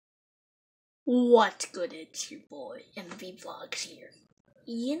What's good? It's your boy MV Vlogs here.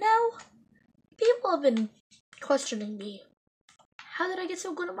 You know, people have been questioning me. How did I get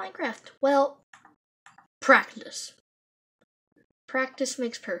so good at Minecraft? Well, practice. Practice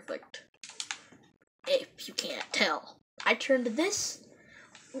makes perfect. If you can't tell. I turned this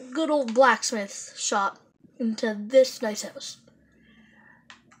good old blacksmith shop into this nice house.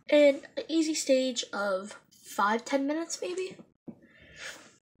 In an easy stage of 5-10 minutes maybe?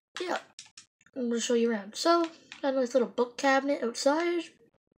 Yeah. I'm going to show you around. So, got a nice little book cabinet outside.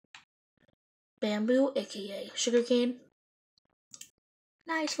 Bamboo, aka sugarcane.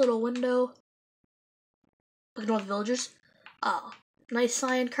 Nice little window. Look at all the villagers. Nice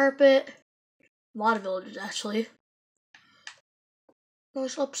cyan carpet. A lot of villagers, actually.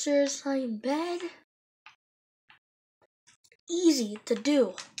 Nice upstairs cyan bed. Easy to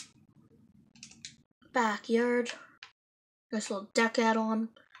do. Backyard. Nice little deck add-on.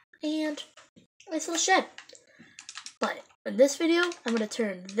 And nice little shed. But in this video, I'm going to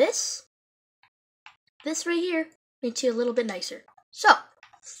turn this right here into a little bit nicer. So,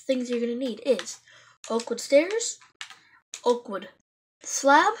 things you're going to need is oak wood stairs, oak wood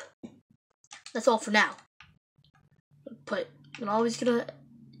slab. That's all for now. I'm always going to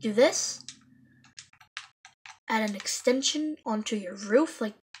do this. Add an extension onto your roof,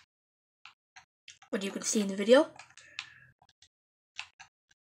 like what you can see in the video.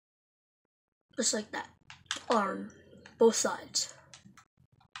 Just like that, on both sides.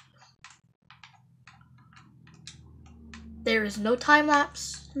 There is no time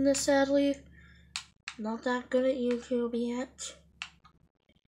lapse in this, sadly. Not that good at YouTube yet.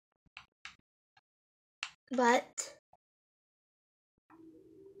 But,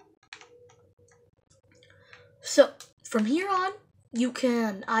 so, from here on, you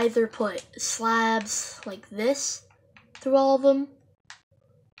can either put slabs like this through all of them.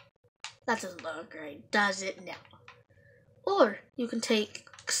 That doesn't look great, does it? No. Or you can take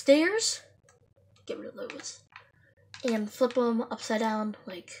stairs, get rid of those, and flip them upside down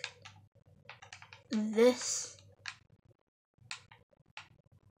like this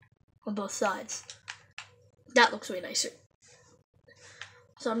on both sides. That looks way nicer.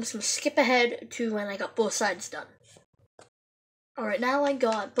 So I'm just going to skip ahead to when I got both sides done. Alright, now I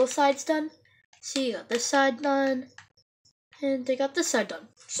got both sides done. See, you got this side done, and I got this side done.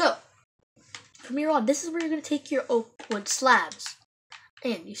 So, from here on, this is where you're going to take your oak wood slabs.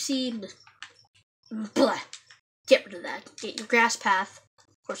 And you see, blah, get rid of that. Get your grass path.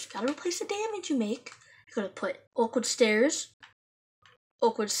 Of course, you got to replace the damage you make. You're going to put oak wood stairs,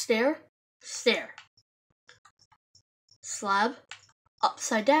 oak wood stair, stair. Slab,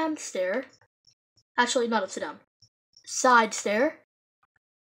 upside down stair. Actually, not upside down. Side stair.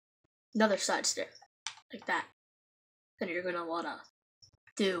 Another side stair. Like that. Then you're going to want to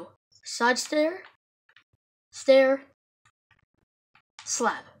do side stair, stair,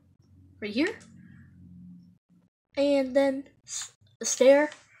 slab, right here, and then stair,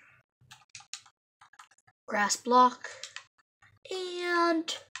 grass block,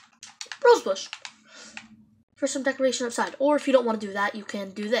 and rose bush for some decoration outside. Or if you don't want to do that, you can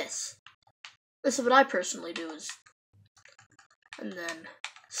do this. This is what I personally do, and then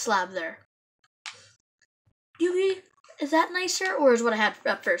slab there. Is that nicer, or is what I had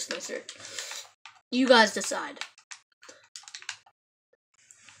at first nicer? You guys decide.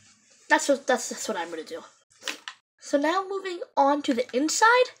 That's what I'm gonna do. So now moving on to the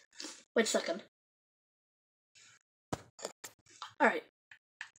inside. Wait a second. Alright.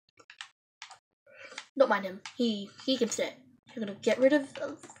 Don't mind him. He can stay. You're gonna get rid of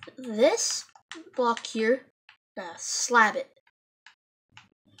this block here. Slab it.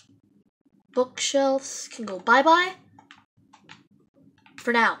 Bookshelves can go bye-bye.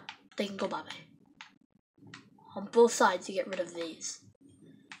 For now, they can go bye-bye. On both sides, you get rid of these.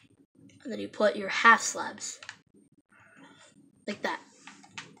 And then you put your half slabs. Like that.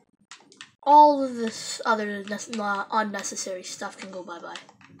 All of this other unnecessary stuff can go bye-bye.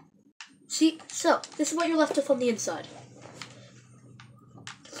 See? So, this is what you're left with on the inside.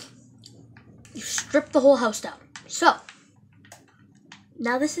 You strip the whole house down. So,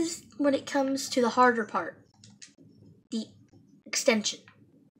 now this is when it comes to the harder part. The extension.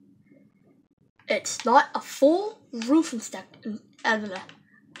 It's not a full roof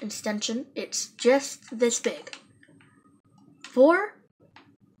extension. It's just this big. 4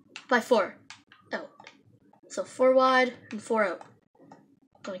 by 4 out. So 4 wide and 4 out.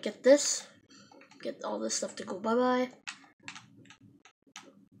 I'm gonna get this. Get all this stuff to go bye-bye.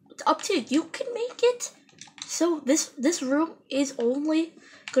 It's up to you. You can make it. So this room is only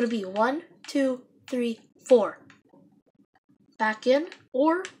gonna be 1, 2, 3, 4. Back in,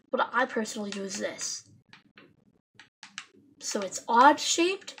 or what I personally do is this. So it's odd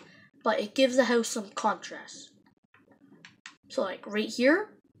shaped, but it gives the house some contrast. So like right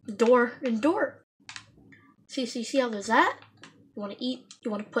here, door and door. See how there's that? You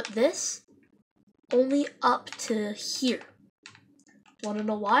want to put this only up to here. Want to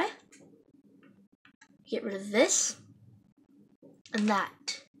know why? Get rid of this and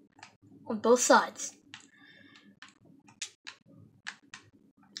that on both sides.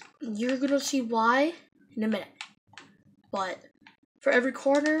 You're gonna see why in a minute. But for every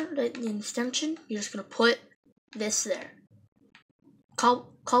corner, the extension, you're just gonna put this there.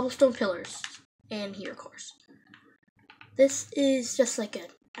 Cobblestone pillars, and here, of course. This is just like an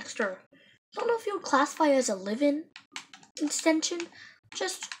extra. I don't know if you would classify it as a live-in extension.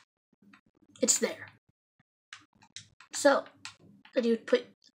 Just it's there. So then you would put,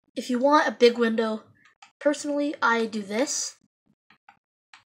 if you want a big window. Personally, I do this.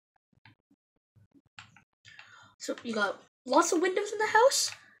 So you got lots of windows in the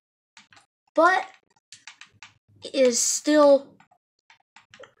house, but it is still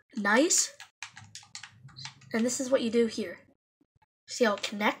nice. And this is what you do here. See how it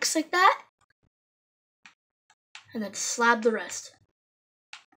connects like that? And then slab the rest.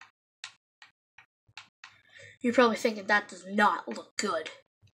 You're probably thinking that does not look good.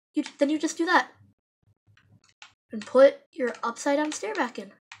 Then you just do that. And put your upside down stair back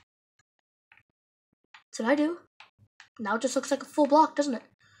in. That's what I do. Now it just looks like a full block, doesn't it?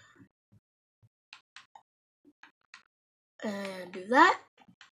 And do that.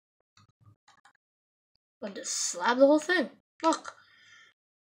 And just slab the whole thing. Look.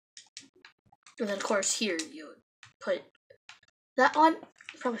 And then of course here you would put that on.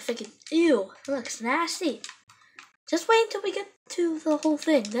 You're probably thinking, ew, that looks nasty. Just wait until we get to the whole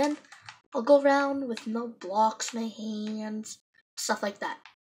thing. Then I'll go around with no blocks, my hands, stuff like that.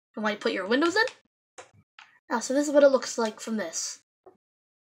 And when you put your windows in. So this is what it looks like from this.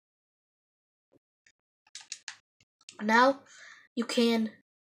 Now you can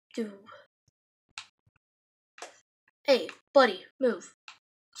do. Hey, buddy, move.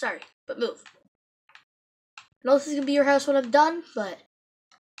 Sorry, but move. I know this is gonna be your house when I'm done, but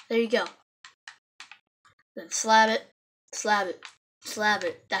there you go. Then slab it, slab it, slab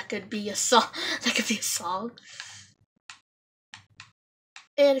it. That could be a song. That could be a song.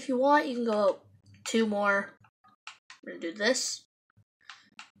 And if you want, you can go 2 more. We're gonna do this.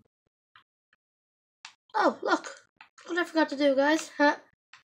 Oh, look. What I forgot to do, guys. Huh?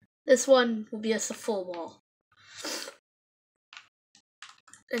 This one will be as a full wall.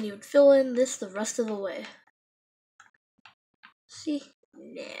 And you would fill in this the rest of the way. See?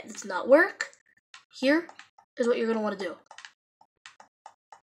 Nah, this does not work. Here is what you're going to want to do.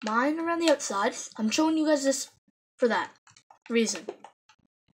 Mine around the outside. I'm showing you guys this for that reason.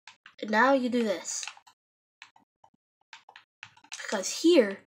 And now you do this. Because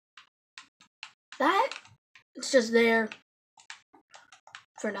here, that it's just there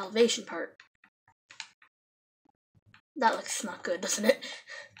for an elevation part. That looks not good, doesn't it?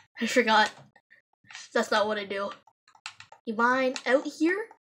 I forgot. That's not what I do. You mine out here.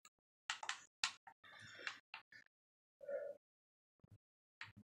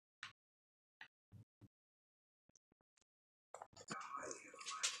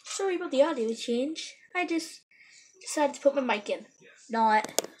 Sorry about the audio change. I just decided to put my mic in.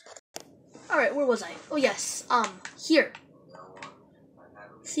 Not. Alright, where was I? Oh yes, here.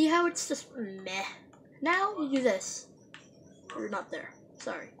 See how it's just meh? Now you do this. You're not there.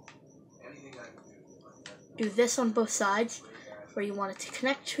 Sorry. Do this on both sides where you want it to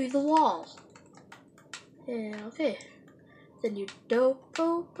connect to the wall. Yeah, okay. Then you do.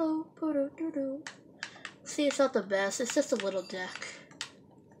 See, it's not the best. It's just a little deck.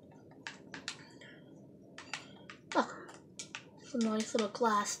 Look. It's a nice little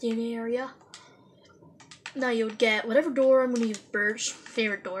glassed in area. Now you would get whatever door. I'm going to use birch.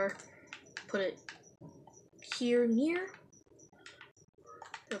 Favorite door. Put it here near.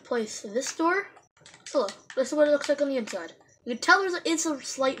 Replace this door. So look, this is what it looks like on the inside. You can tell it's a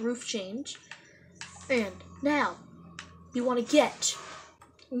slight roof change. And now you want to get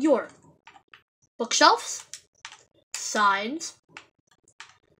your bookshelves, signs,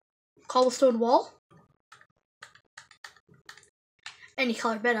 cobblestone wall, any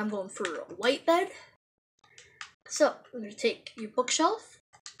color bed. I'm going for a white bed. So I'm going to take your bookshelf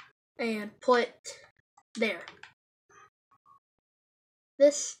and put there.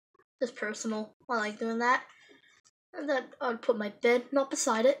 This is personal. I like doing that. And then I would put my bed not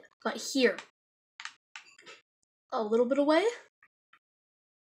beside it, but here. A little bit away.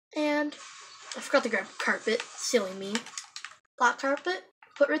 And I forgot to grab carpet. Silly me. Black carpet.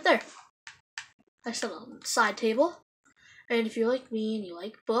 put right there. I set on the side table. And if you're like me and you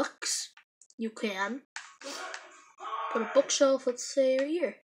like books, you can put a bookshelf, let's say, right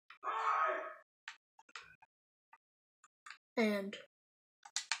here. And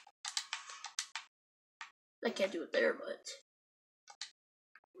I can't do it there, but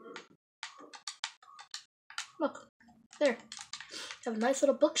look, there. Have a nice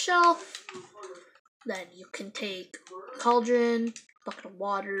little bookshelf. Then you can take a cauldron, bucket of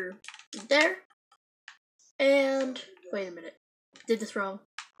water, there. And wait a minute, did this wrong.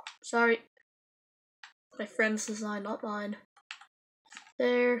 Sorry. My friend's design, not mine.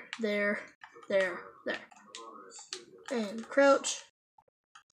 There, there, there, there. And crouch.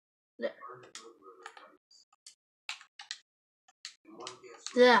 There.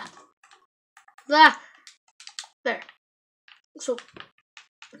 Yeah. Ah. There. So,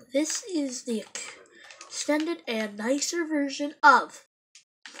 this is the extended and nicer version of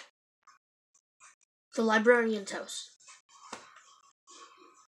the librarian's house.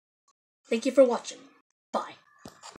 Thank you for watching.